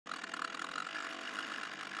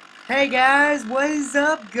Hey guys, what is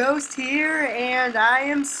up? Ghost here, and I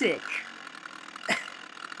am sick.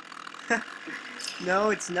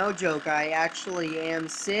 No, it's no joke. I actually am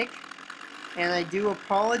sick, and I do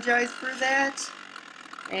apologize for that.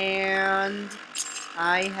 And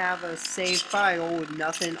I have a save file with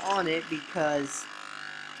nothing on it because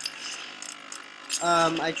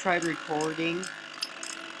I tried recording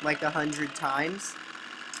like 100 times.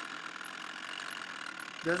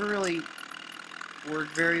 Doesn't really work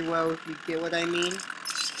very well if you get what I mean.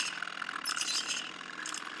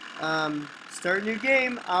 Start a new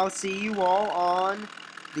game. I'll see you all on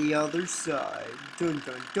the other side. Dun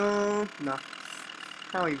dun dun. No,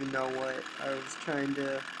 I don't even know what I was trying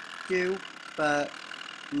to do, but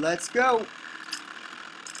let's go.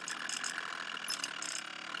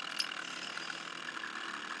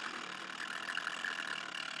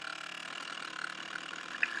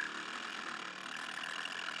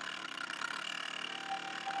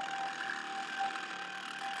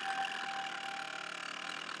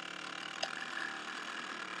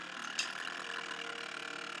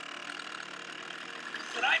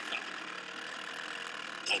 What I found.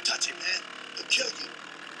 Don't touch him, man. He'll kill you.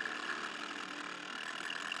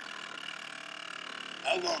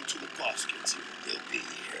 How long till the boss gets here? He'll be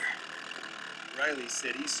here. Riley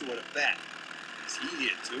said he saw the bat. Is he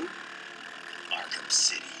here too? Arkham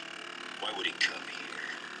City. Why would he come here?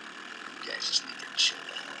 You guys just need to chill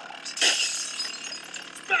the hell out.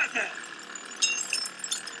 Batman!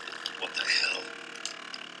 What the hell?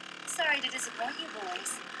 Sorry to disappoint you,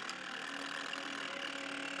 boys.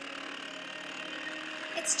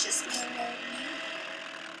 It's just more old me.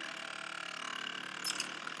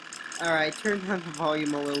 Alright, turn down the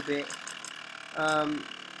volume a little bit.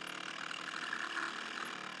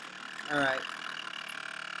 Alright.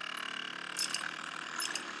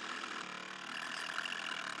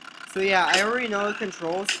 So yeah, I already know the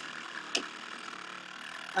controls.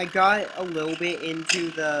 I got a little bit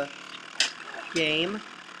into the game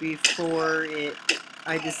before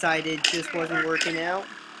I decided just wasn't working out.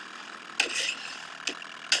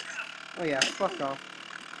 Oh yeah, fuck off.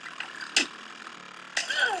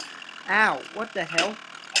 Ow, what the hell?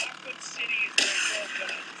 Arkham City is where you're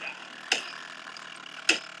gonna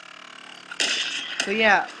die. So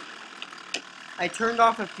yeah, I turned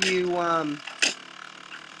off a few,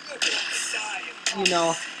 you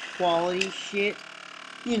know, quality shit.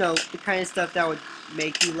 You know, the kind of stuff that would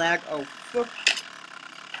make you lag. Oh, fuck.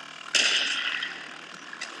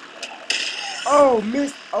 Oh,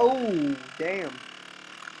 miss. Oh, damn.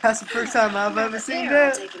 That's the first time I've ever seen They're all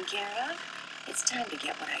that. taken care of. It's time to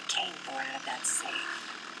get what I came for out of that safe.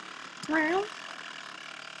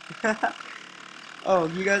 Oh,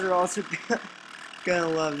 you guys are also gonna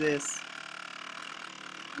love this.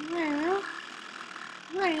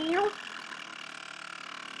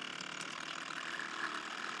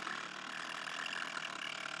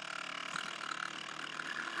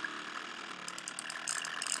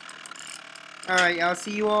 Alright, I'll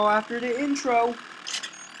see you all after the intro.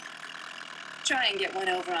 Try and get one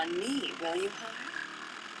over on me, will you, Hart?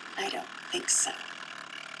 I don't think so.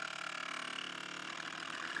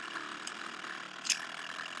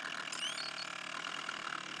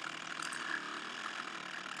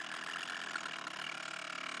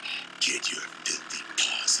 Get your filthy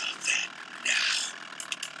paws off that now.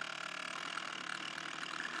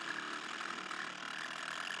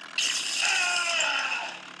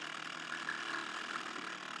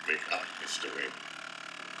 Wake up, Mr. Wayne.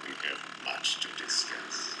 We have much to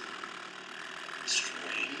discuss.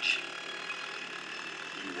 Strange.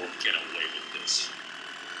 You won't get away with this.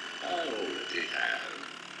 I already have.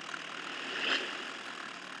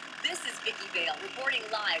 This is Vicky Vale reporting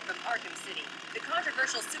live from Arkham City, the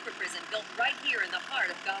controversial super prison built right here in the heart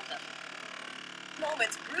of Gotham. In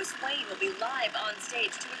moments, Bruce Wayne will be live on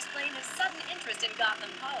stage to explain his sudden interest in Gotham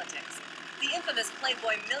politics. The infamous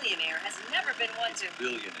Playboy millionaire has never been one to...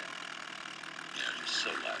 Billionaire. Yeah, so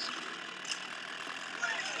last year.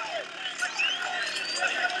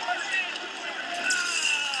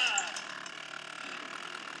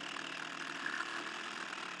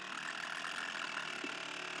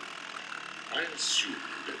 I assume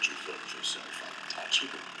that you thought yourself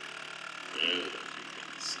untouchable. Well, as you can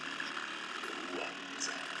see, no one is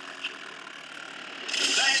untouchable.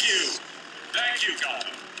 Thank you! Thank you,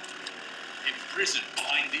 Gotham! In prison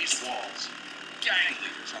behind these walls, gang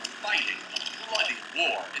leaders are fighting a bloody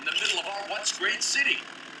war in the middle of our once great city.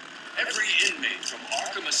 Every inmate from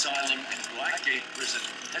Arkham Asylum and Blackgate Prison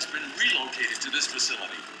has been relocated to this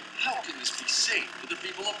facility. How can this be safe for the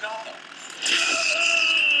people of Gotham?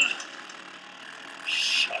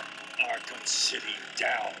 Shut Arkham City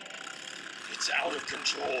down. It's out of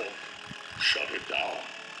control. Shut it down.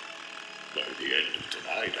 By the end of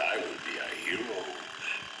tonight, I will be a hero,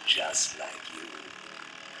 just like you.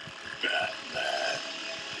 Batman.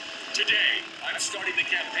 Today, I'm starting the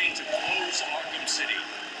campaign to close Arkham City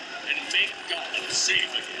and make Gotham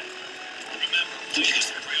safe again. Remember, please,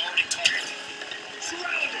 the priority target.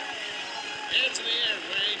 Surround him! Hands in the air,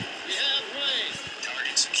 Wayne. We have Wayne.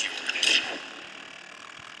 Target secured.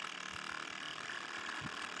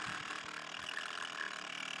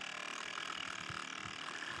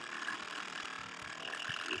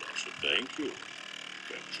 I should thank you.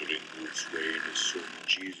 Capturing Bruce Wayne is so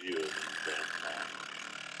much easier than Batman.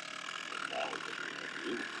 And now that we have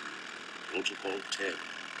you, Protocol 10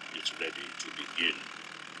 is ready to begin.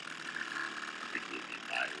 It will be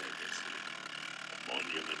my legacy, a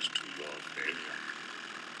monument to your failure.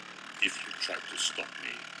 If you try to stop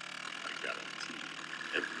me, I guarantee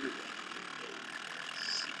everyone will know your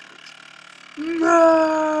secret.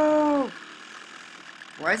 No!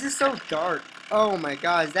 Why is it so dark? Oh my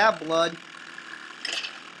god, is that blood?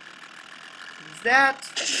 Is that...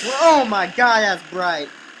 Oh my god, that's bright.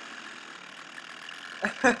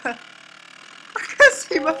 I can't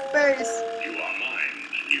see my face. You are mine,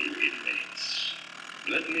 new inmates.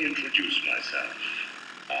 Let me introduce myself.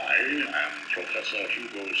 I am Professor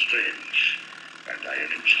Hugo Strange, and I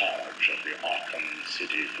am in charge of the Arkham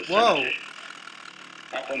City facility.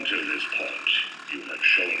 Up until this point, you have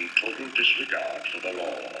shown total disregard for the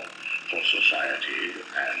law, for society,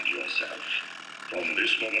 and yourself. From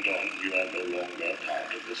this moment on, you are no longer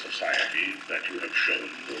part of the society that you have shown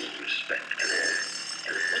no respect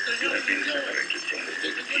for. You have been separated from the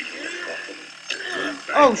good people of Gotham.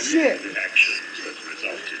 Oh shit! The actions that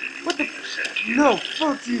resulted in you What the being sent here. No,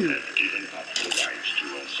 fuck You you! have given up the right to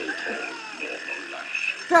a so-called normal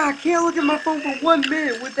life. God, I can't look at my phone for 1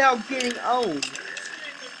 minute without getting owned.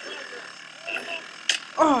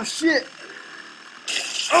 Oh shit!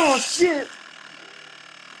 Oh shit!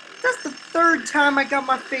 That's the third time I got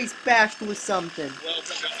my face bashed with something. Welcome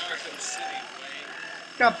to Arkham City,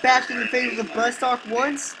 Wayne. Got bashed in the face with a buzzsaw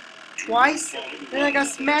once, twice, then I got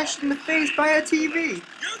smashed in the face by a TV. You're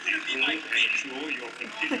gonna be my bitch. Ensure your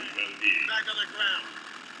continued well-being. Back on the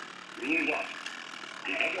ground. Rule 1.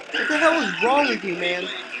 Do not What the hell is wrong with you, man?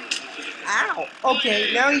 Ow!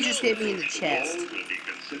 Okay, now he just hit me in the chest. will be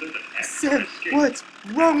considered an I act said, of escape. what's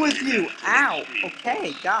wrong with you? Ow!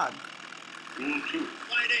 Okay, God. Rule 2. Line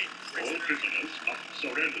 8. All prisoners must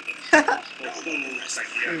surrender themselves for full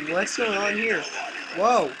psychiatric Wait, what's going on here? examination.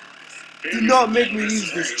 Whoa. Do not make me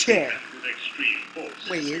use this chair. With extreme force.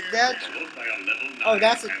 Wait, is that... Followed by a level Oh, 9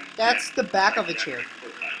 that's and the 10 back of a chair.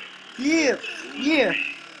 psychiatric profiling. Yeah, yeah.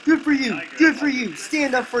 Good for you. Good for you.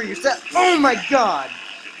 Stand up for yourself. Oh my God.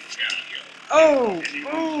 Oh,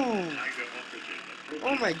 oh.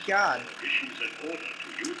 Oh my God. Issues an order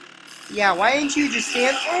to you. Yeah, why didn't you just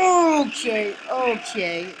stand? Okay,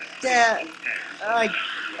 okay. That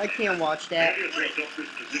I can't watch that. Any of your doctor's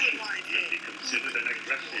positions will be considered an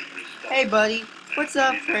aggressive response. Hey, buddy. What's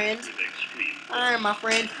up, friend? With extreme Hi, my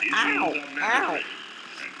friend. These Ow, rules are ow, mandatory,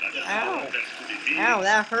 and that is how Ow. best to be ow.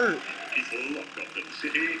 That hurt. people of Gotham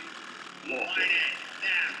City, lawful.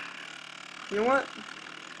 You know what?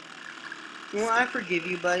 You know what? I forgive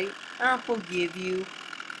you, buddy. I forgive you.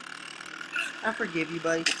 I forgive you,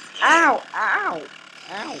 buddy. Ow! Ow!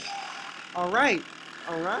 Ow! Alright.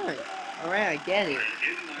 Alright. Alright, I get it.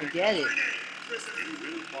 I get it.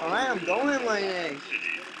 Alright, I'm going like that.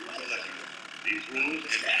 These rules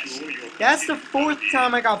ensure your That's the fourth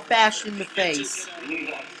time I got bashed in the face. Rule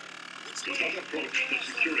 1. Do not approach the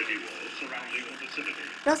security wall surrounding the facility.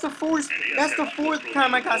 That's the fourth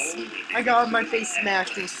time I got my face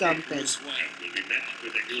smashed with something. And will be met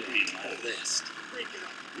with extreme force.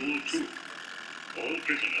 Rule 2. All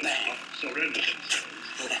prisoners must surrender themselves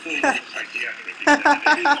for full psychiatric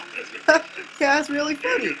examination. Yeah, that's really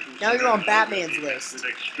funny. Now you're on Batman's list. With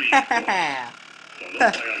extreme force. Followed by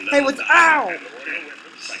a Hey, what's... level Ow! 9 and 10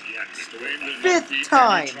 psychiatric Fifth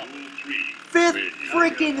time! Rule 3. Fifth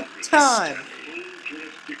freaking time! Full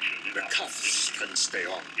jurisdiction in The our cuffs can stay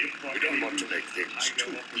on. We don't want to make things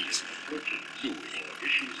too easy. Do we?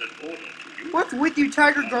 issues an order to you What's with you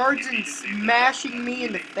Tiger Guards and smashing me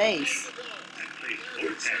in the face? and place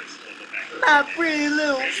both hands on the back. My pretty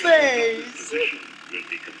little face! Position will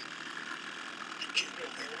be considered.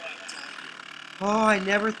 Oh, I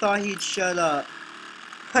never thought he'd shut up.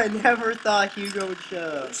 I never thought Hugo would shut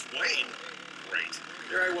up. Bruce Wayne. Great.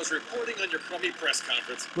 Here I was reporting on your crummy press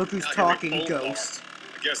conference. Look who's Now you're talking, in full Ghost. form.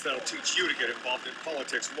 I guess that'll teach you to get involved in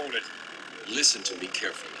politics, won't it? Listen to me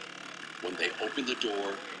carefully. When they open the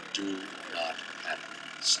door, do not panic.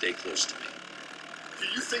 Stay close to me. Do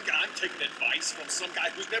you think I'm taking advice from some guy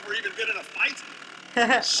who's never even been in a fight?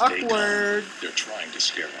 Stay calm. Awkward. They're trying to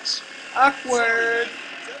scare us. Awkward.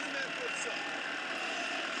 Every man for himself.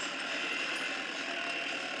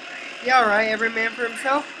 Yeah, alright, every man for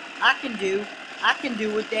himself. I can do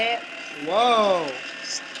with that. Whoa.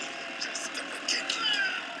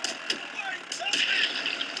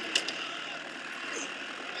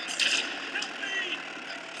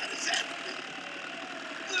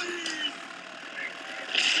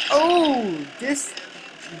 Oh, this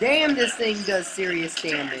thing does serious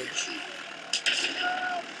damage.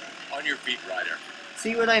 On your feet, Ryder.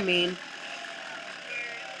 See what I mean?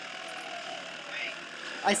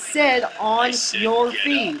 I said on your get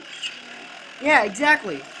feet. up. Yeah,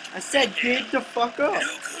 exactly. I said get the fuck up. Look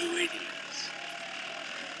who it is.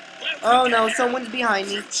 Oh no, someone's behind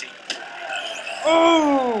me.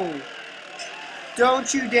 Oh!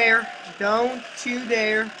 Don't you dare. Don't you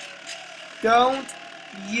dare. Don't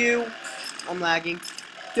you. I'm lagging.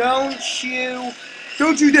 Don't you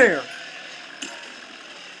dare.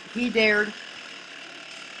 He dared.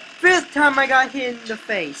 5th time I got hit in the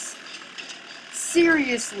face.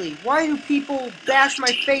 Seriously, why do people bash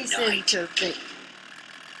my face into things?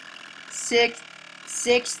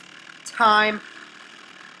 6th time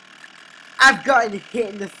I've gotten hit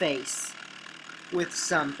in the face with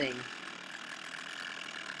something.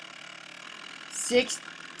 6th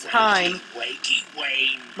time Wakey,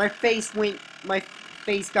 Wayne. my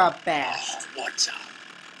face got bashed. What's up?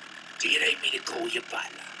 Do you need me to call you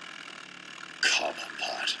butler? Come on,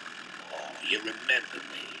 Bud. Oh, you remember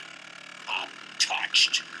me. I'm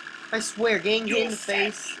touched. I swear, getting hit in the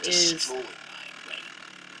face is...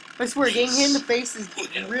 I swear, getting hit in the face is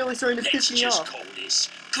really starting to piss me off. Let's just call this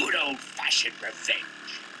good old-fashioned revenge.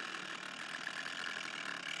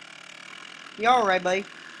 You alright, buddy?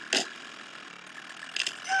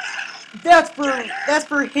 That's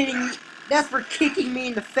for kicking me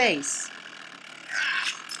in the face.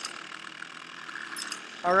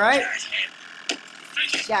 Alright?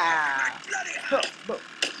 Yeah.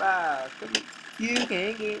 You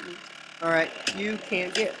can't get me. Alright, you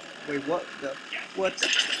can't get. Wait, what the? What the?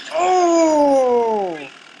 Oh!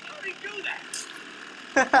 How'd he do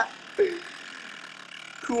that?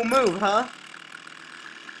 Cool move, huh?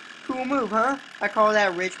 Cool move, huh? I call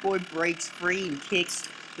that rich boy breaks free and kicks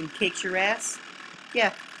your ass.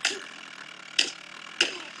 Yeah.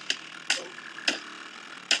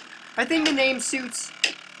 I think the name suits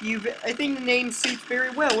you. I think the name suits very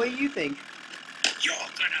well. What do you think? You're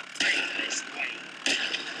gonna pay this way.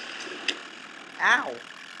 Ow.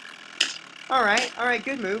 Alright,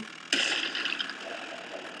 good move.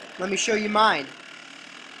 Let me show you mine.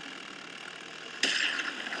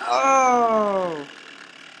 Oh!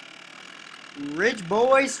 Rich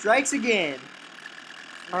boy strikes again.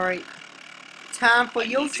 Alright. Time for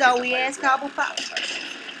your sorry ass cobble pop.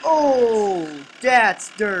 Oh! That's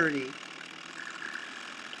dirty.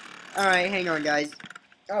 Alright, hang on, guys.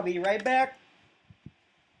 I'll be right back.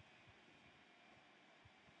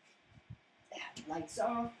 Lights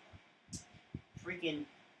off. Freaking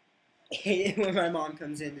hate it when my mom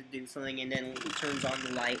comes in to do something and then turns on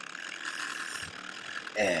the light.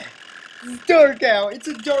 It's dark out. It's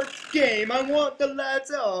a dark game. I want the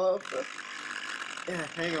lights off.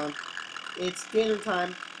 Hang on. It's dinner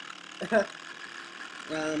time.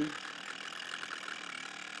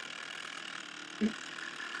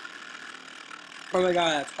 Oh my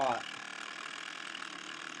god, that's hot.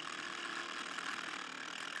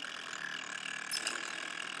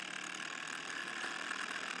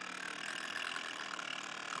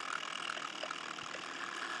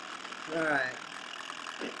 Alright.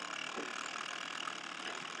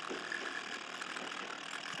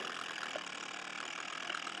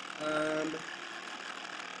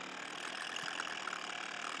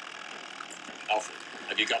 Alfred,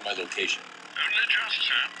 have you got my location? Only just,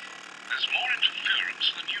 sir. There's more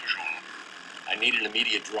interference than usual. I need an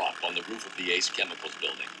immediate drop on the roof of the Ace Chemicals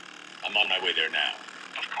building. I'm on my way there now.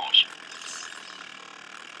 Of course.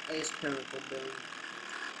 Ace Chemical Building.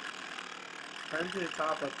 Climb to the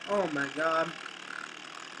top of... Oh my god.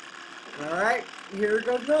 Alright, here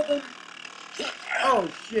goes nothing. Oh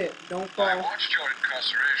shit, don't I fall. watched your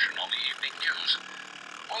incarceration on the evening news.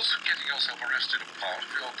 Was getting yourself arrested a part of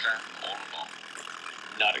your plan all along?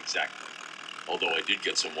 Not exactly. Although I did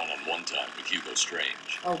get some one-on-one time with Hugo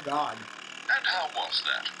Strange. Oh god. And how was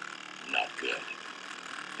that? Not good.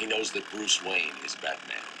 He knows that Bruce Wayne is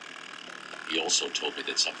Batman. He also told me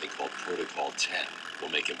that something called Protocol 10 will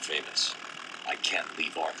make him famous. I can't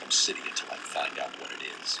leave Arkham City until I find out what it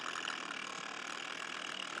is.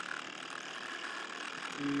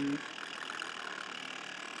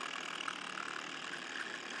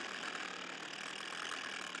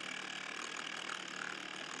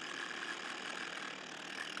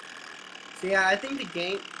 So yeah, I think the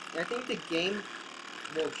game,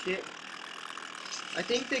 well shit. I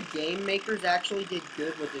think the game makers actually did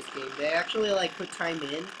good with this game. They actually like put time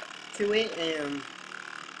in to it and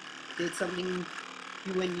did something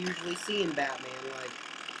you wouldn't usually see in Batman, like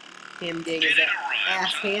him getting his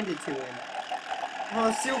ass handed to him.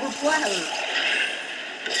 Oh, silver platter!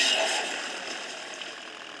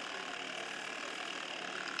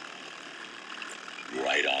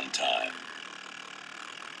 Right on time.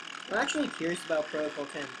 I'm actually curious about Protocol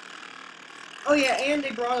 10. Oh yeah, and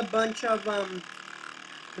they brought a bunch of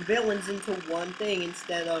villains into one thing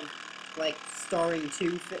instead of like starring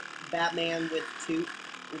Batman with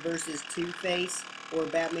versus Two-Face or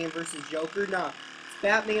Batman versus Joker. No, it's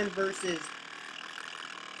Batman versus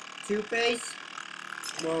Two-Face.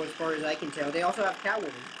 Well, as far as I can tell, they also have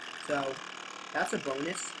Catwoman, so that's a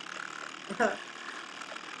bonus.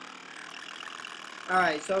 All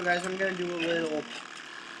right, so guys, I'm gonna do a little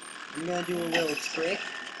trick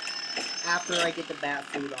after I get the bat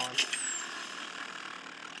suit on.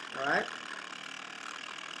 All right.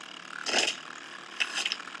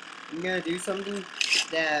 I'm gonna do something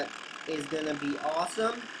that is gonna be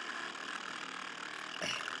awesome,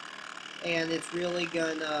 and it's really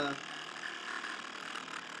gonna,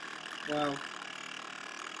 well,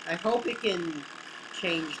 I hope it can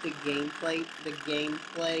change the gameplay,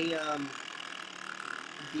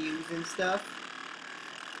 views and stuff,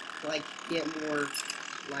 like get more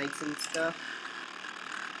likes and stuff.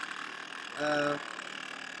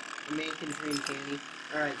 American Dream Candy.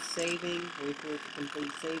 Alright, saving, wait for it to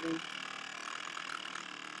complete saving.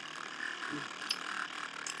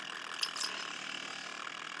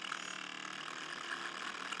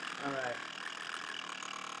 Alright.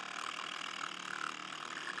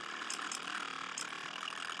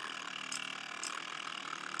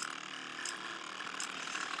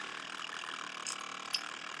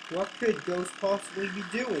 What could Ghost possibly be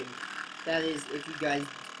doing? That is, if you guys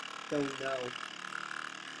don't know.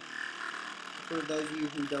 For those of you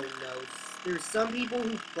who don't know, there's some people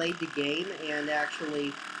who played the game and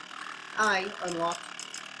actually, I unlocked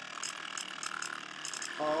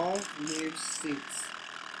all new suits.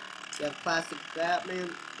 You have classic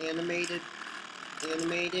Batman, animated,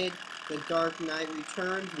 The Dark Knight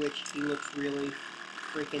Returns, which he looks really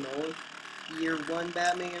freaking old. Year 1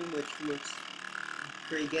 Batman, which looks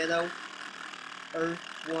pretty ghetto. Earth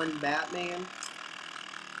 1 Batman.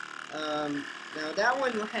 Now that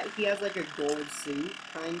one, he has like a gold suit,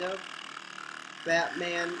 kind of.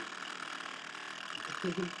 Batman,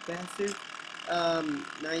 Batsuit.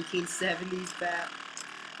 1970s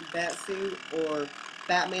Batsuit, or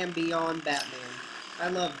Batman Beyond Batman. I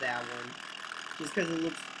love that one. Just because it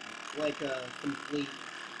looks like a complete...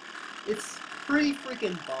 It's pretty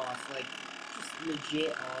freaking boss, like, just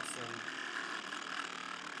legit awesome.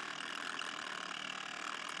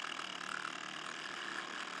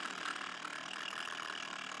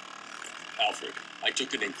 Alfred, I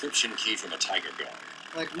took an encryption key from a Tiger guard.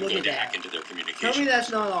 Like, I'm look going at to that. hack into their communications. Tell me that's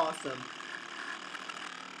not awesome.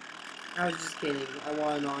 I was just kidding. I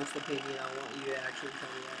want an honest opinion. I want you to actually tell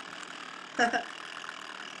me that.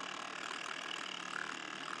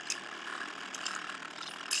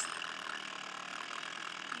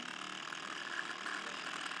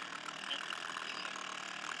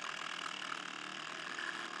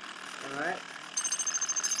 Alright.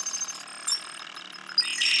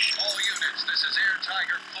 All units, this is Air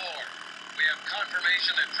Tiger 4. We have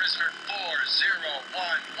confirmation that prisoner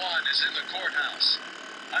 4011 is in the courthouse.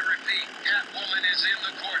 I repeat, Catwoman is in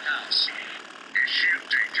the courthouse. Is she in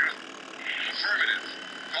danger? Affirmative.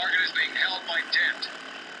 Target is being held by Dent.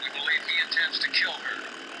 We believe he intends to kill her.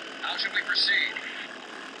 How should we proceed?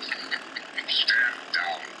 Stand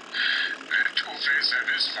down. Let Two-Face have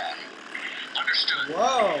his fun. Understood.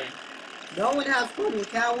 Whoa. No one has fun with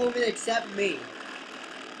Catwoman except me.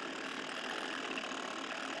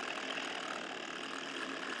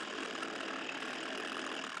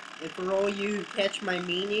 And for all you who catch my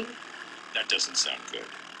meaning, That doesn't sound good.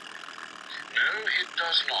 No, it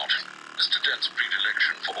does not. Mr. Dent's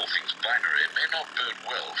predilection for all things binary may not bode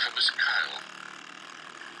well for Miss Kyle.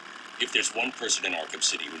 If there's one person in Arkham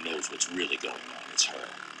City who knows what's really going on, it's her.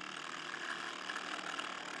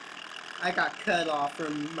 I got cut off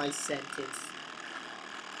from my sentence.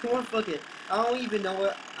 Well, fuck it. I don't even know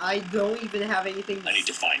what. I don't even have anything. I need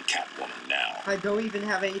to find Catwoman now. I don't even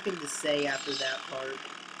have anything to say after that part.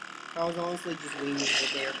 I was honestly just winging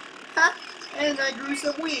it there. Ha! And I grew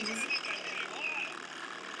some wings.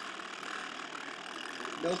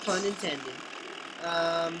 No pun intended.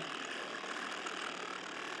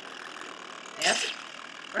 F.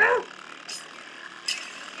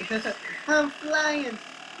 I'm flying.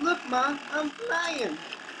 Look, Ma, I'm flying.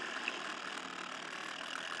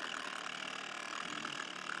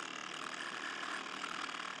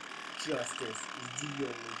 Justice is the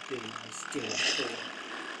only thing I stand for.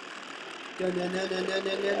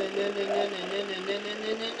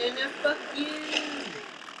 Fuck you!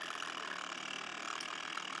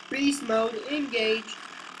 Beast mode engaged.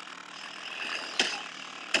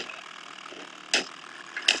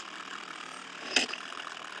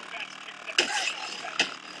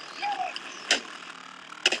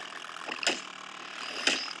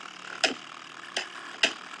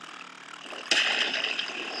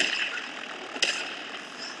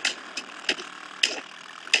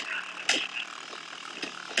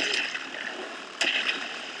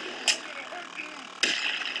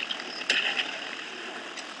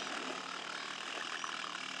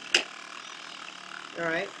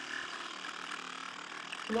 Alright.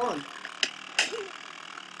 Come on.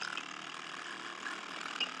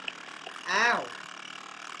 Ow.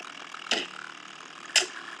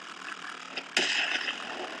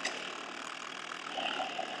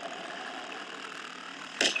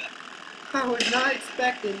 I was not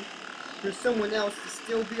expecting for someone else to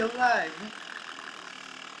still be alive.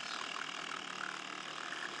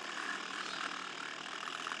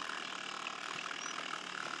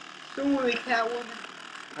 Don't worry, Catwoman.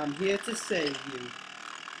 I'm here to save you.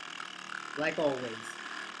 Like always.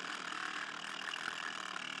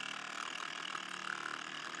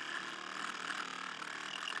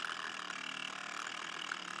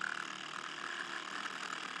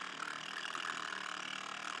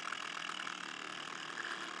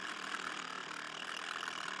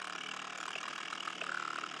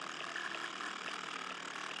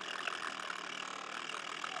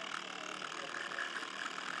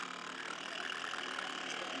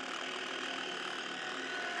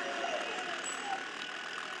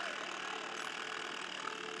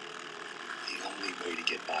 The only way to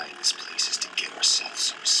get by in this place is to give ourselves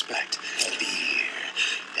some respect. Fear.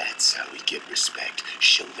 That's how we get respect.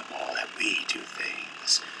 Show them all that we do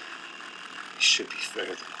things. It should be fair,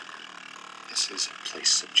 though. This is a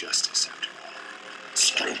place of justice, after all.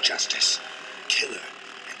 Screw justice. Kill her,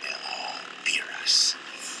 and they'll all fear us.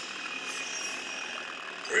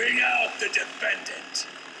 Bring out the defendant.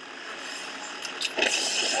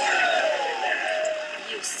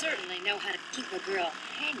 You certainly know how to keep a girl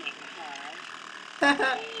hanging, Harv.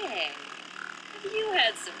 Hey, have you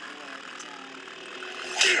had some work done?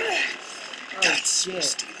 That's shit.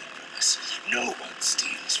 stealing from us. No one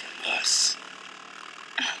steals from us.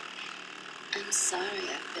 I'm sorry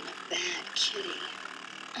I've been a bad kitty.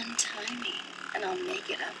 Untie me, and I'll make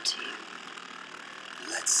it up to you.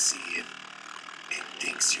 Let's see if it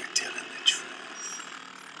thinks you're telling the truth.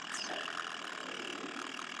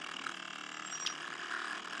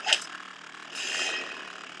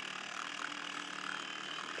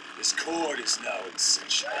 This court is now in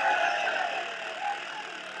session.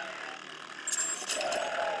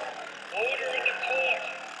 Order in the court.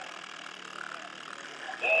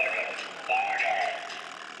 Order.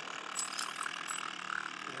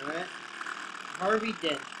 Alright. Harvey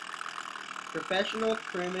Dent. Professional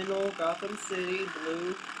criminal, Gotham City,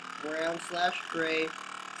 blue, brown / gray,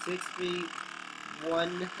 6 feet,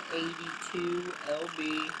 182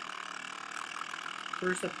 lb.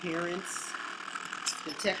 First appearance.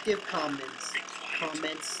 Detective Comics.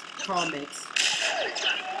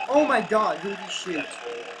 Oh my god, who did he shoot?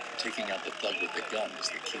 Taking out the thug with the gun is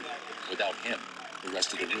the key. Without him, the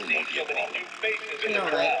rest of the room won't be a problem. Hey,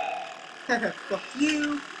 alright. Fuck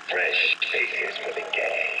you. Fresh faces for the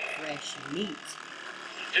gang. Fresh meat.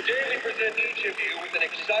 Today we present each of you with an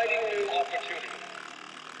exciting new opportunity.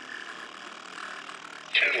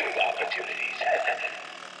 2 opportunities.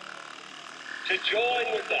 To join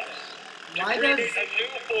with us. Why to does create a new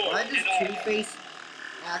force in our- Two-Face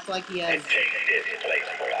act like he and has take this place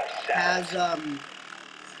for ourselves?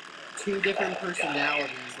 2 different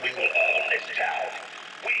personalities? We will Like own this town.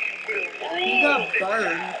 We will rule he got this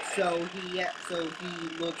burned, town. so he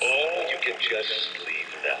looks. Or you can just leave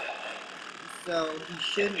now. So he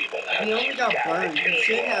shouldn't. He only got burned. He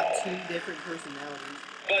should have 2 different personalities.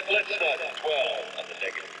 But let's not dwell on the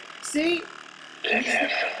negative. See, Let's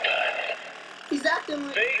have some fun. he's acting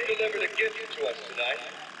like. Fate delivered a gift to us tonight.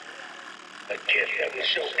 A gift that will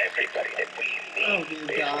show everybody that we Oh mean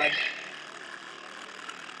dear God. business.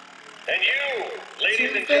 And you,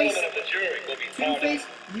 ladies and Two-Face? gentlemen of the jury, will be part of Two-Face, it.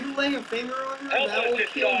 you lay a finger on her, Help that us will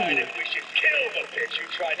kill decide you. if we should kill the bitch who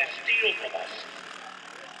tried to steal from us.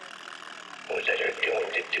 Or let her go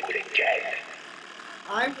to do it again.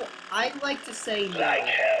 I'd like to say no. Like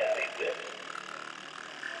hell we will.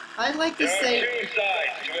 I'd like to There are say, two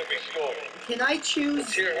sides to every story. can I choose?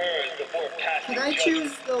 Let's hear hers before passing Can I judgment.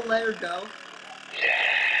 choose the letter go?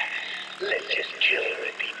 Let's just kill her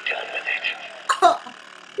and be done with it.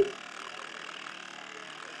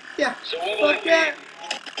 Yeah. So what will Fuck it be? that.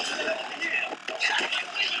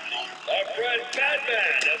 Our friend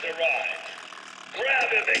Batman has arrived. Grab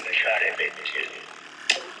him and cut him in two.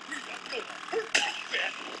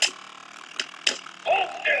 Hold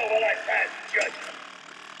still while I pass judgment.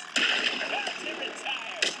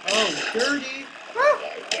 Oh, dirty. Woo!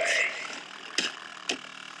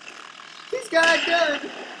 He's got a gun.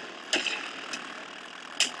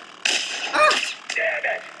 Ah! Damn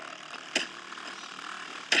it!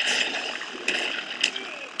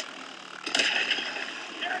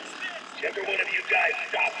 Every one of you guys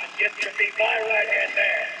stop and get to be my right hand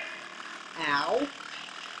man. Ow.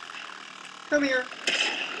 Come here.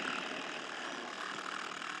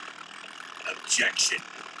 Objection.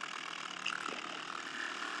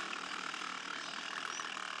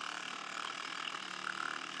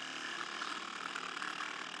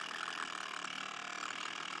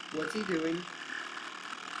 What's he doing?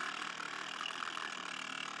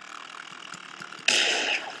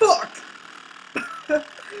 Fuck!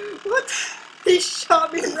 What? He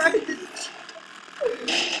shot me right in the...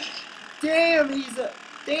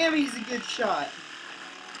 Damn, he's a good shot.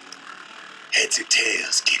 Heads or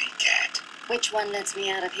tails, kitty cat? Which one lets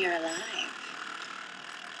me out of here alive?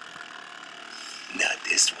 Not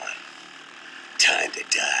this one. Time to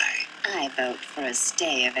die. I vote for a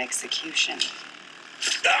stay of execution.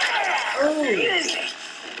 Oh!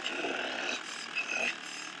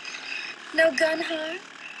 No gun harm?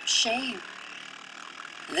 Shame.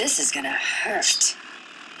 This is gonna hurt.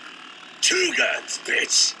 2 guns,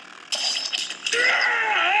 bitch.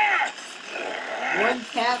 One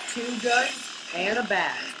cat, 2 guns, and a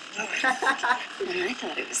bat. And I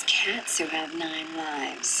thought it was cats who have 9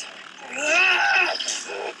 lives.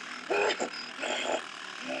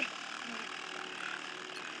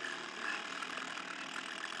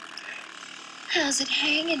 How's it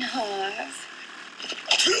hanging, Harv?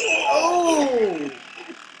 Oh!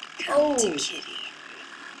 Come to Oh! Kitty.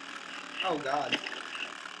 Oh, God.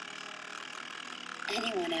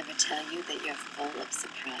 Anyone ever tell you that you're full of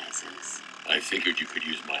surprises? I figured you could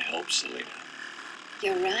use my help, Selena.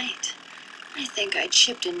 You're right. I think I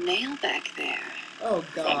chipped a nail back there. Oh,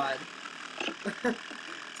 God.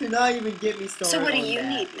 Do not even get me started So what do on you that.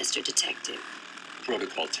 need, Mr. Detective?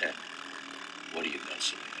 Protocol 10. What do you know,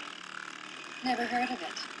 Selena? Never heard of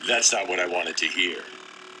it. That's not what I wanted to hear.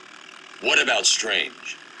 What about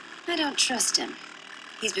Strange? I don't trust him.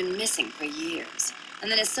 He's been missing for years,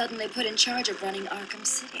 and then is suddenly put in charge of running Arkham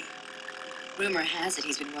City. Rumor has it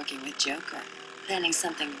he's been working with Joker, planning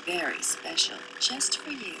something very special just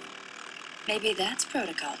for you. Maybe that's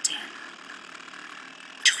Protocol 10.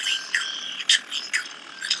 Twinkle, twinkle,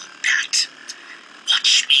 little bat.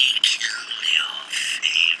 Watch me kill your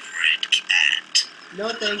favorite cat. No,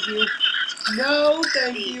 thank you. No,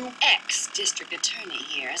 thank The you. ex-district attorney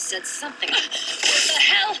here said something. What the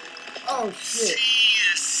hell? Oh, shit. See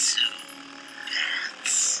you soon,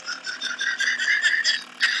 bats.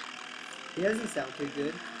 He doesn't sound too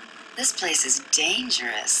good. This place is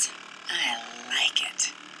dangerous. I like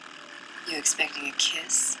it. You expecting a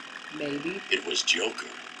kiss? Maybe. It was Joker.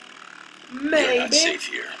 You're not Maybe. safe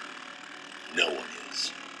here. No one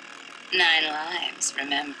is. 9 lives,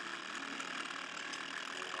 remember?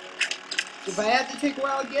 If I had to take a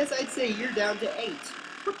wild guess, I'd say you're down to 8.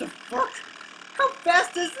 What the fuck? How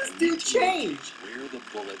fast does this dude change? Where the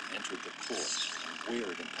bullet entered the course and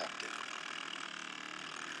where it impacted.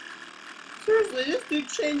 Seriously, this dude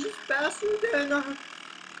changes faster than than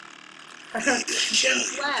Kill you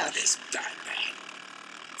for Flash. this Batman.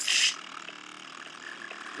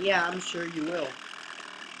 Yeah, I'm sure you will.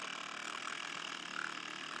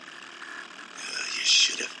 You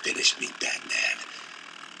should have finished me, Batman.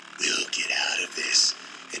 We'll get out of this,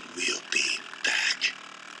 and we'll be back.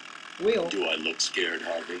 Will. Do I look scared,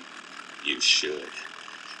 Harvey? You should.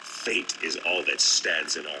 Fate is all that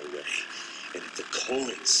stands in our way. And if the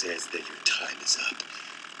coin says that your time is up,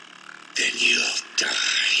 then you'll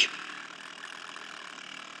die.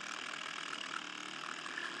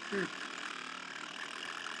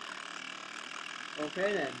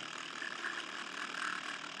 Okay then.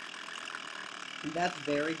 That's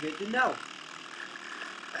very good to know.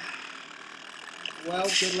 Well,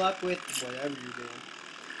 good luck with whatever you're doing.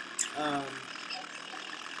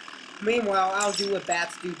 Meanwhile, I'll do what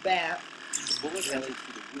bats do best. Really.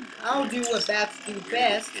 I'll do what bats do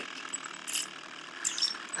best.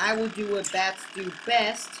 I will do what bats do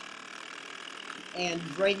best and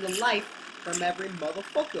drain the life from every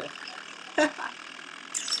motherfucker.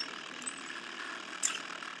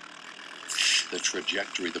 The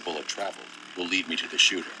trajectory the bullet traveled will lead me to the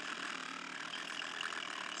shooter.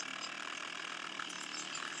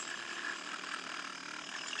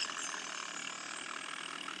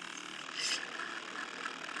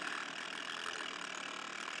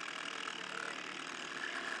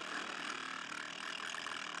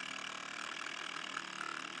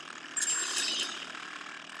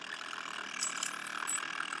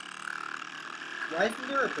 Why isn't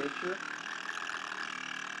there a picture?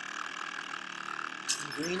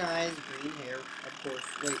 Green eyes, green hair, of course.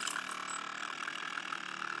 Wait.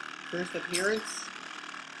 First appearance?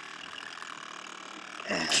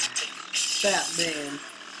 Batman.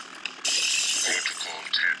 Protocol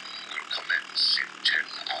 10 will commence in 10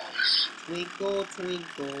 hours. Twinkle,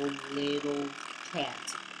 twinkle, little cat.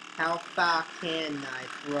 How far can I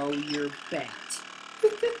throw your bat?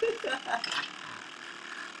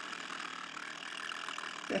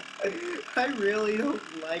 I really don't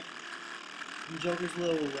like Joker's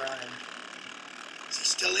little rhyme. Is he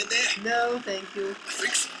still in there? No, thank you. I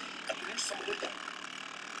think so. I believe so. No,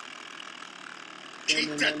 Keep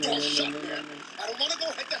no, that no, door no, shut, no, no, man. no. I don't want to go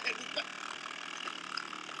head to head with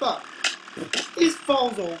Fuck. He just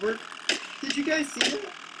falls over. Did you guys see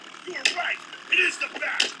that? You were right. It is the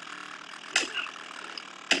bat.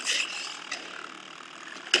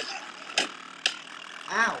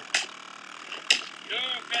 Ow. You're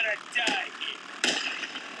gonna die here.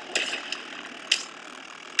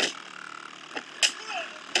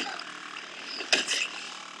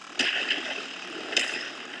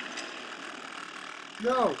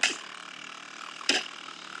 No. We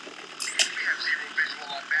have zero visual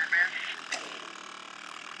on Batman.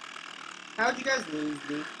 How'd you guys lose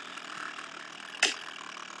me?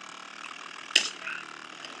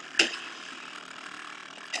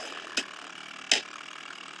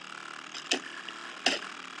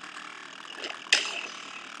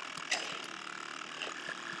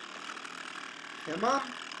 Come on.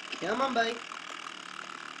 Come on, buddy.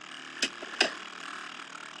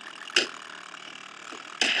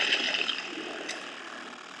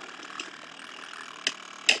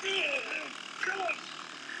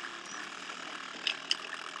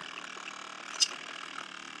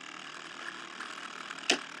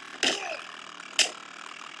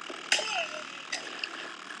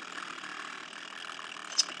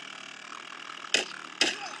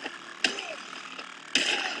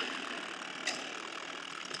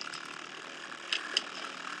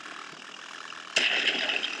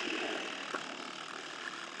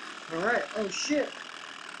 Alright, oh shit.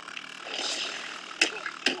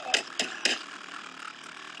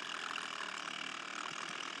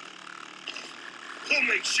 We'll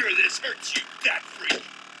make sure this hurts you, that freak.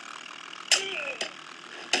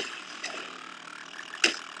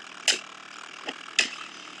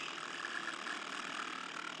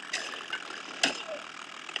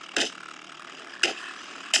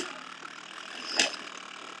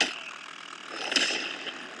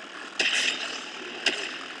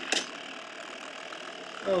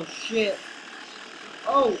 Oh shit.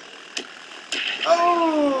 Oh!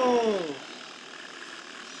 Oh!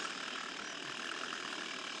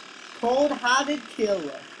 Cold-hearted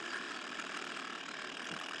killer.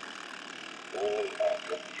 All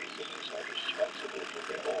Arkham prisoners are responsible for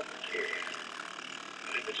their own care.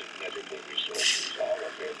 Limited medical resources are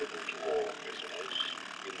available to all prisoners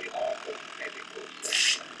in the Arkham Medical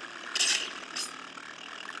Center.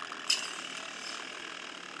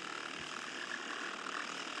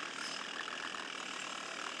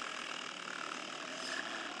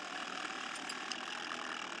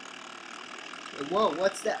 Whoa,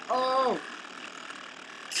 what's that? Oh!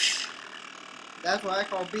 That's what I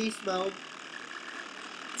call beast mode.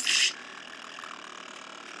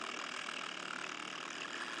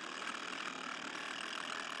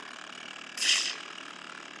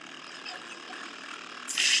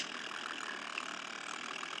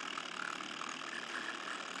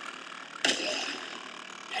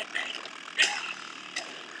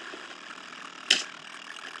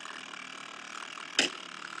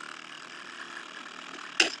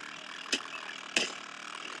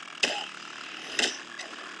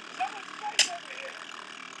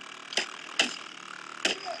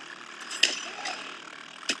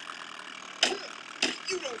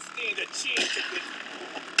 You don't stand a chance at this.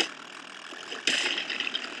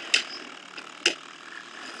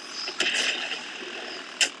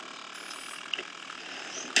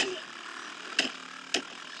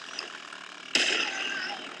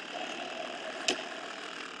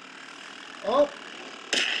 Oh!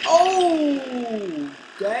 Oh!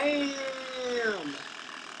 Damn!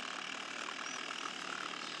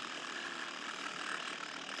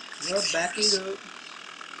 Oh, back it up. Good.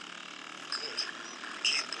 I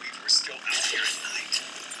can't believe we're still out here at night.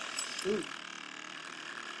 Ooh.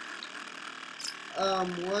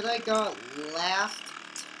 What I got last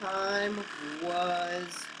time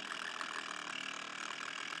was...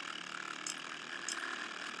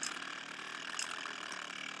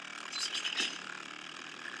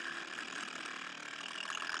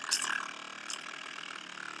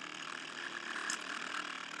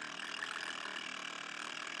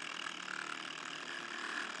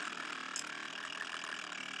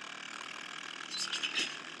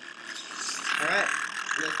 Alright,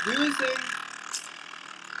 let's do this thing.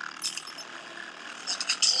 I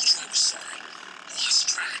told you I was sorry. I lost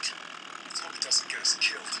track. Let's hope it doesn't get us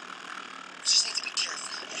killed. We just have to be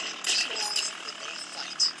careful. Cold when they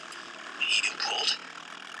fight. You even cold?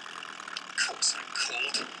 Of course I'm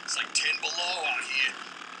cold. It's like 10 below out here.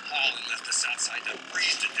 Holly left us outside to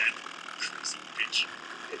freeze to death. Crazy bitch.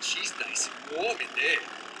 And she's nice and warm in there.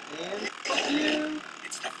 And fuck you.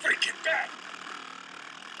 It's the freaking bat!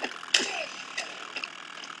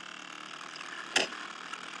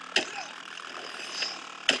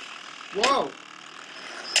 Whoa.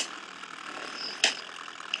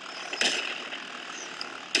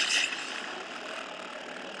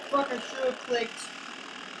 Fuck, I should have clicked.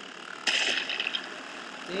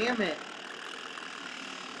 Damn it.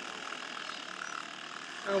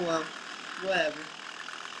 Oh well. Whatever.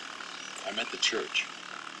 I'm at the church.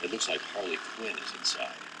 It looks like Harley Quinn is inside.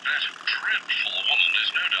 That dreadful woman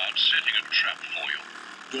is no doubt setting a trap for you.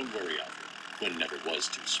 Don't worry, Alfred. Quinn never was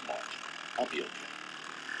too smart. I'll be okay.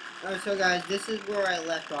 Alright, so guys, this is where I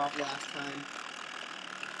left off last time.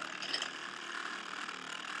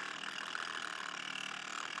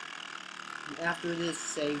 After this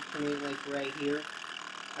save point, like right here,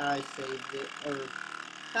 I saved it. Or,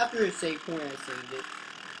 after this save point, I saved it.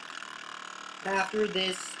 After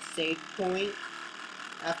this save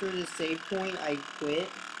point, I quit.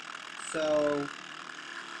 So,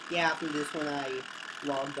 yeah, after this one, I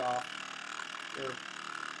logged off. Or,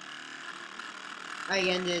 I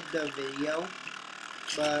ended the video,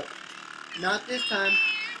 but not this time.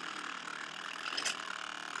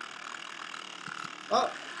 Oh,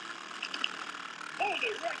 Hold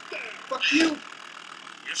it right there! fuck you!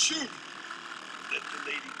 You shoot! Let the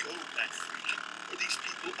lady go, that freak. Or these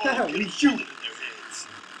people Haha, all we get a shoot. bullet in their heads.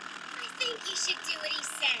 I think you should do what he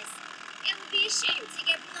says. It would be a shame to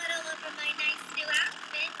get blood all over my nice new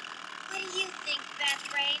outfit. What do you think, Beth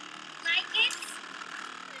Rain? Like it?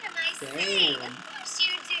 What am I saying? Damn. Of course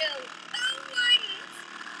you do. Who wouldn't?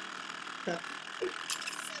 So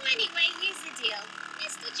anyway, here's the deal.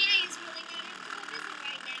 Mr. J is really not in for a visit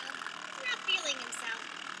right now. He's not feeling himself.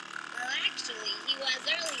 Well, actually, he was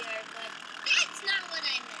earlier, but that's not what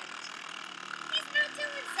I meant. He's not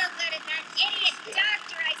doing so good at that idiot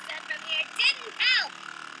doctor I sent from here. Didn't help.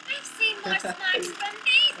 I've seen more smarts from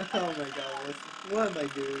these. Oh my god, what am I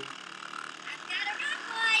doing? I've got a run,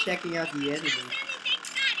 boy. Checking out If the he enemy. tries anything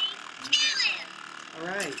funny, kill him.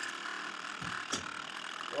 Alright.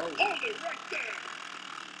 Whoa. Hold it right there!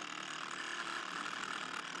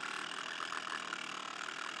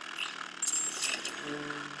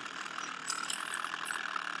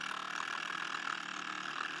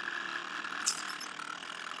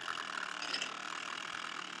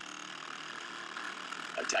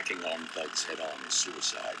 Attacking armed thugs head on is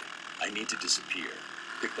suicide. I need to disappear.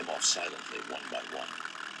 Pick them off silently, one by one.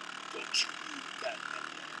 Don't you move that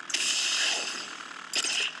number.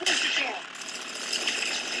 Where's he gone?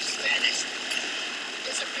 He's vanished.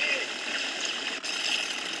 Disappeared.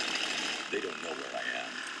 They don't know where I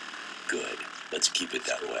am. Good. Let's keep it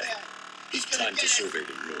that way. He's gonna Time to get us. survey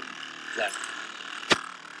the room. Left.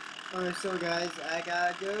 Alright, so guys, I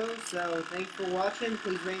gotta go. So, thanks for watching.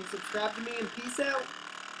 Please rate and subscribe to me, and peace out.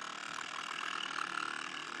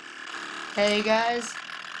 Hey guys,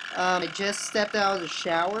 I just stepped out of the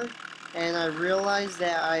shower, and I realized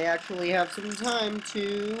that I actually have some time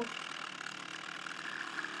to...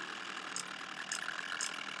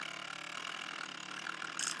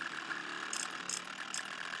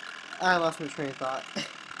 I lost my train of thought.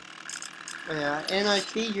 Yeah, and I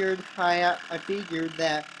figured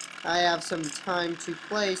that I have some time to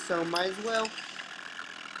play, so might as well.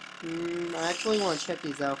 I actually want to check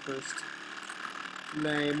these out first.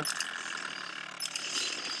 Name.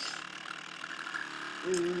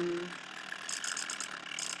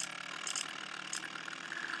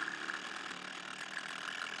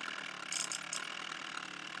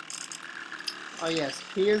 Oh yes,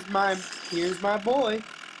 here's my boy.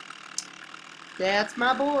 That's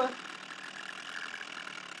my boy.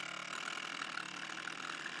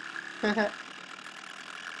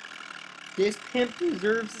 This pimp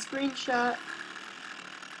deserves a screenshot.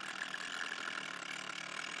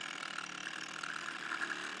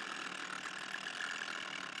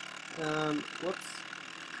 Whoops.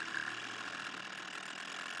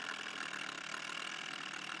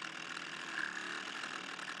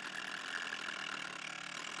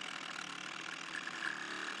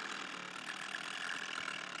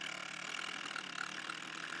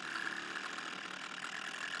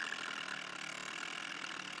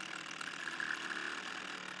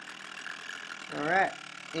 Alright,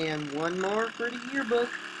 and one more for the yearbook.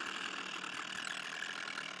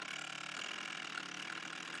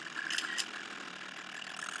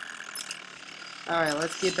 Alright,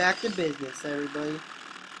 let's get back to business, everybody.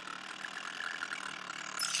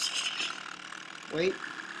 Wait.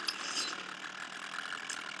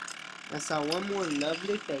 I saw one more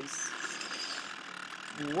lovely face.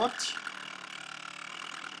 What?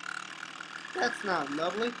 That's not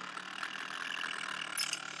lovely.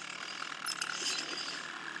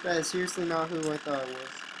 That is seriously not who I thought it was.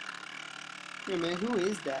 Hey man, who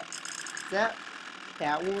is that? Is that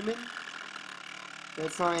Catwoman?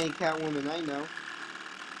 That's not any Catwoman I know.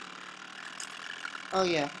 Oh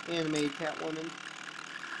yeah, animated Catwoman.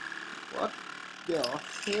 What the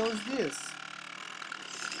hell is this?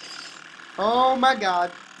 Oh my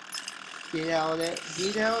god. Get out of there.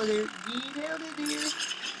 Get out of there. Get out of there.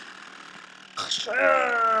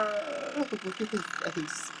 Look at his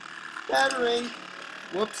face. Battering.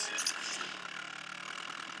 Whoops.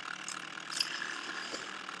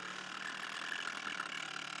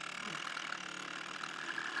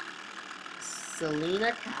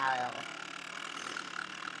 Selena Kyle.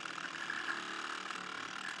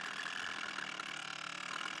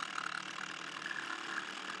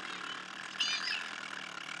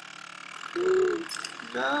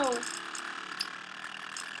 No.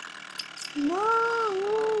 No.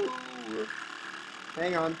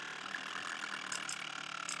 Hang on.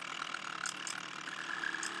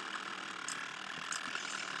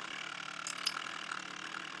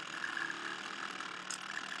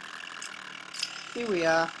 Here we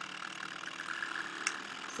are.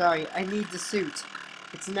 Sorry, I need the suit.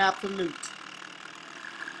 It's an absolute.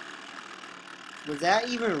 Was that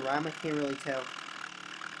even a rhyme? I can't really tell.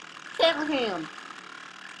 Kill him!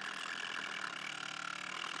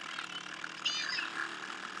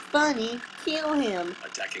 Funny, kill him!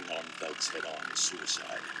 Attacking armed thugs head-on is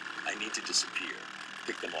suicide. I need to disappear.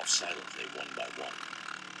 Pick them off silently, one by one.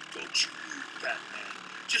 Don't you move, Batman.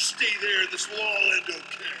 Just stay there and this will all end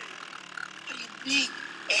okay. What do you mean,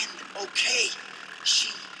 end okay? She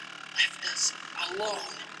left us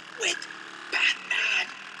alone with Batman.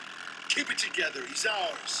 Keep it together. He's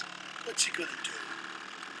ours. What's he gonna do?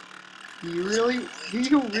 Do you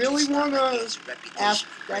really want to ask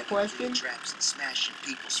that question? Traps and smashing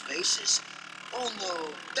people's faces. Oh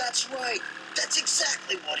no, that's right. That's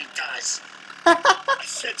exactly what he does. I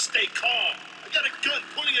said stay calm. I got a gun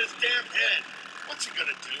pointing at his damn head. What's he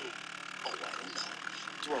gonna do? Oh, I don't know.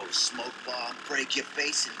 Throw a smoke bomb, break your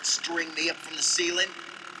face, and string me up from the ceiling?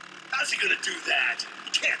 How's he gonna do that?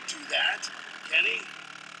 He can't do that. Can he?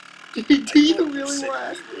 Do you really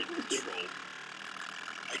want to? We were in control.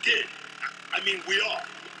 I did. I mean, we are.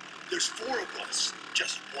 There's 4 of us.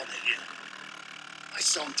 Just one of him. I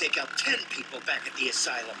saw him take out 10 people back at the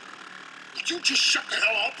asylum. Would you just shut the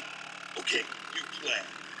hell up? Okay, new plan.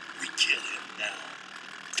 We kill him now.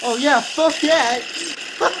 Oh yeah, fuck that!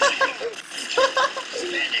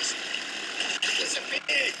 Vanished.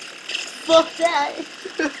 Disappeared. Fuck that!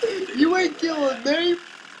 You ain't killing me!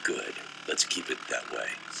 Good. Let's keep it that way.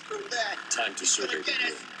 Screw that. Time to survey the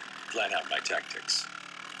room. Plan out my tactics.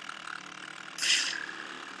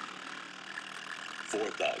 4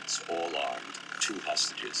 thugs, all armed. 2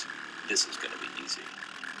 hostages. This is gonna be easy.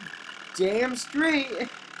 Damn straight!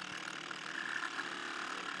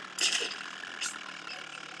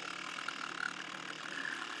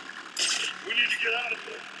 We need to get out of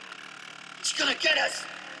here. He's gonna get us!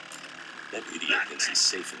 That idiot thinks he's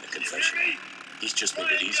safe in the confessional. He's just made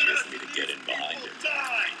it easier for me to get in behind him.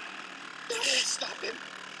 Die! Don't stop him!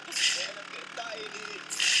 Man, I'm gonna die in here.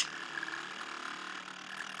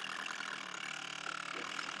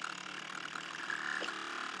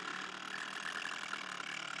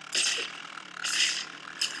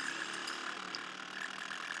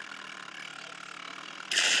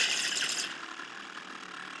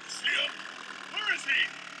 See him? Where is he?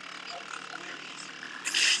 I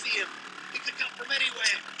see him. He could come from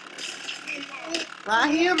anywhere.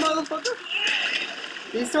 Right here, motherfucker!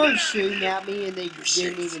 They started shooting at me and they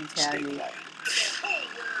didn't even tag me. Quiet.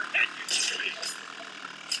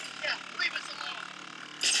 Yeah, leave us alone.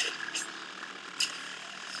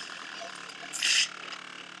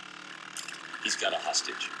 He's got a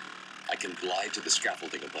hostage. I can glide to the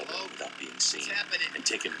scaffolding above him without being seen. What's happening? And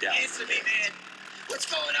take him down. Answer me, man. What's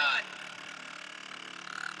going on?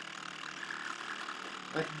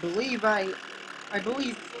 I believe I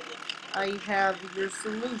have your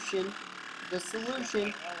solution. The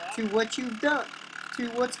solution to what you've done. To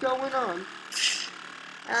what's going on.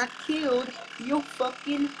 I killed your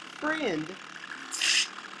fucking friend.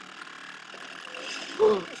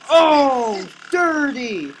 Oh,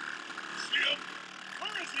 dirty!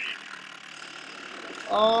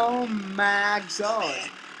 Oh my god.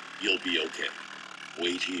 You'll be okay.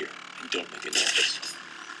 Wait here and don't make a noise.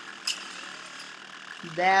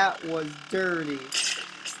 That was dirty.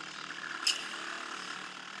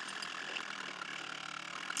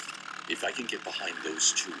 If I can get behind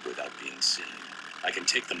those two without being seen, I can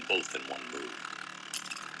take them both in one move.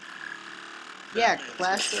 Yeah,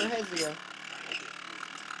 clash their heads ago.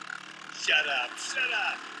 Shut up.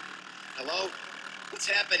 Hello? What's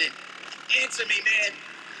happening? Answer me, man.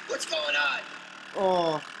 What's going on?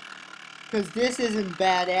 Oh, because this isn't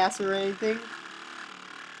badass or anything.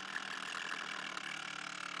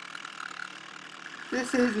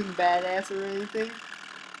 This isn't badass or anything.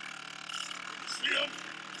 See him?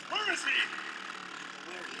 Where is he?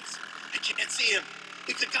 Where he is? I can't see him.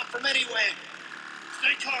 He could come from anywhere.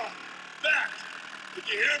 Stay calm. Back. Did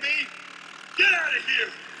you hear me? Get out of here.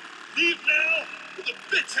 Leave now, or the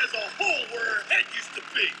bitch has a hole where her head used to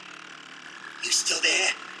be. You still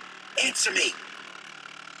there? Answer me.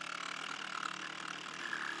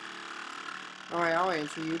 Alright, I'll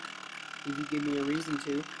answer you. If you give me a reason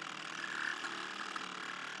to.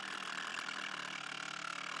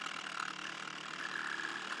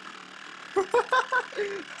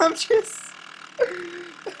 I'm just...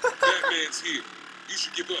 Batman's here. You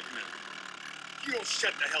should give up now. You don't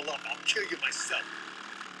shut the hell up, I'll kill you myself.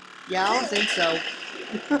 Yeah, I don't think so.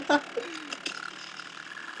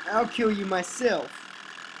 I'll kill you myself.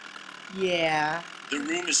 Yeah, The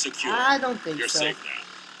room is secure. I don't think You're so. safe now.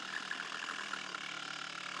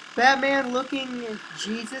 Batman looking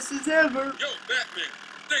Jesus as ever. Yo, Batman,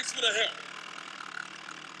 thanks for the help.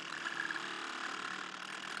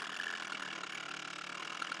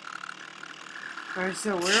 Alright,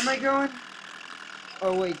 so where am I going?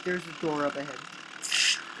 Oh wait, there's a door up ahead.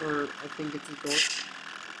 Or, I think it's a door.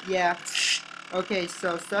 Yeah. Okay,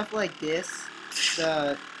 so stuff like this,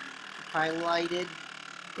 the highlighted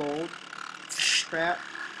gold crap.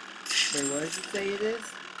 Wait, what does it say it is?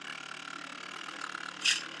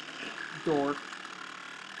 Door.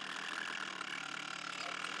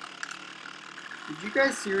 Did you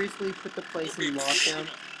guys seriously put the place in lockdown?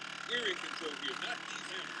 We're in control here,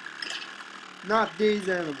 Not not these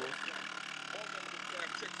animals. these animals. All medical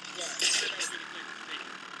staff check supplies. Set out anything to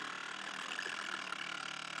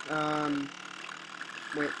take.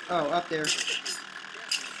 Wait, oh, up there.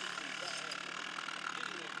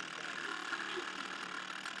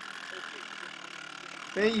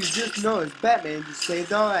 Man, you just noticed Batman just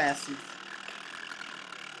saved our asses.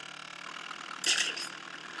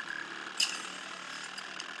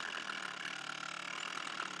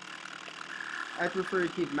 I prefer to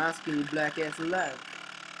keep my skinny black ass alive.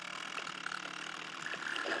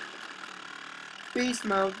 Beast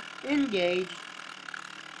mode, engaged.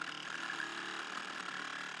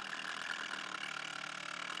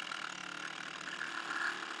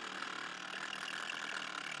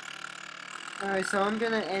 Alright, so I'm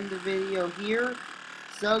gonna end the video here.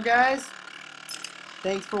 So guys,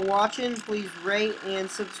 thanks for watching. Please rate and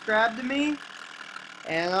subscribe to me.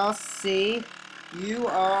 And I'll see you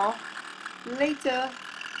all later.